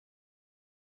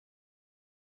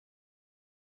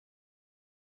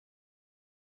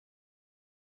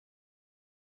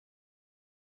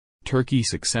Turkey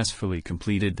successfully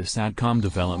completed the Satcom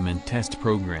development test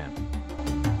program.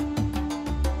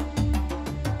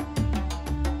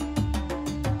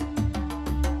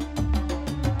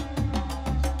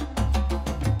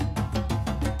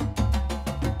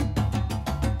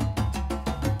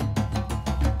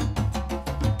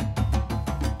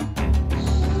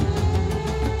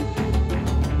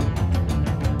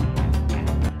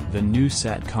 The new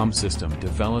Satcom system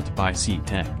developed by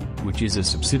SeaTech, which is a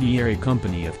subsidiary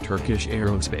company of Turkish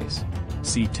Aerospace.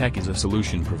 SeaTech is a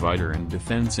solution provider in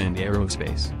defense and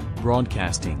aerospace,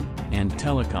 broadcasting, and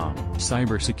telecom,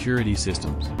 cybersecurity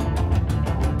systems.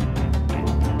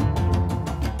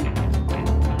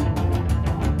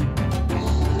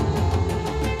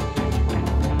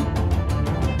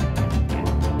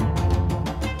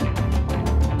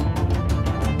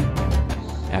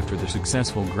 After the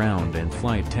successful ground and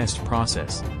flight test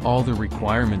process, all the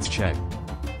requirements checked.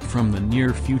 From the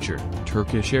near future,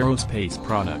 Turkish Aerospace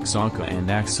products ANKA and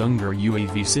AKSUNGUR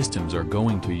UAV systems are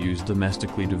going to use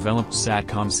domestically developed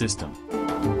Satcom system.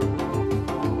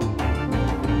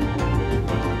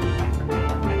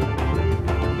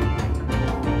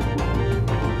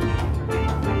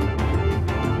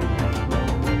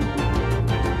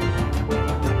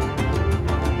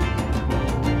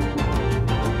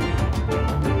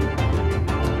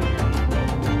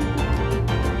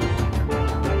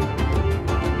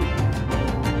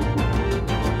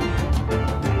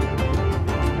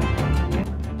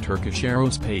 Turkish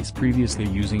Aerospace previously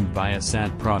using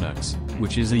ViaSat products,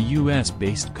 which is a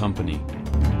US-based company.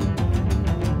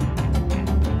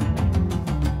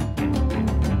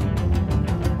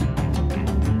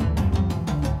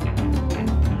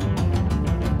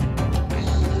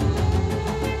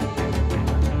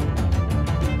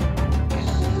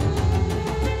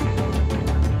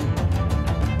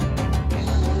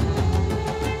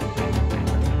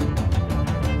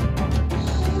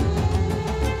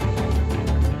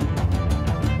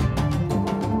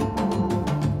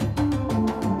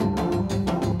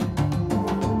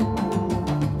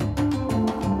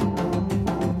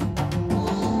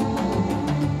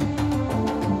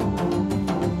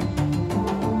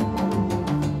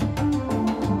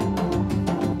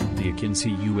 The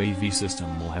AKINCI UAV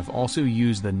system will have also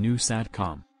used the new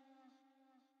Satcom.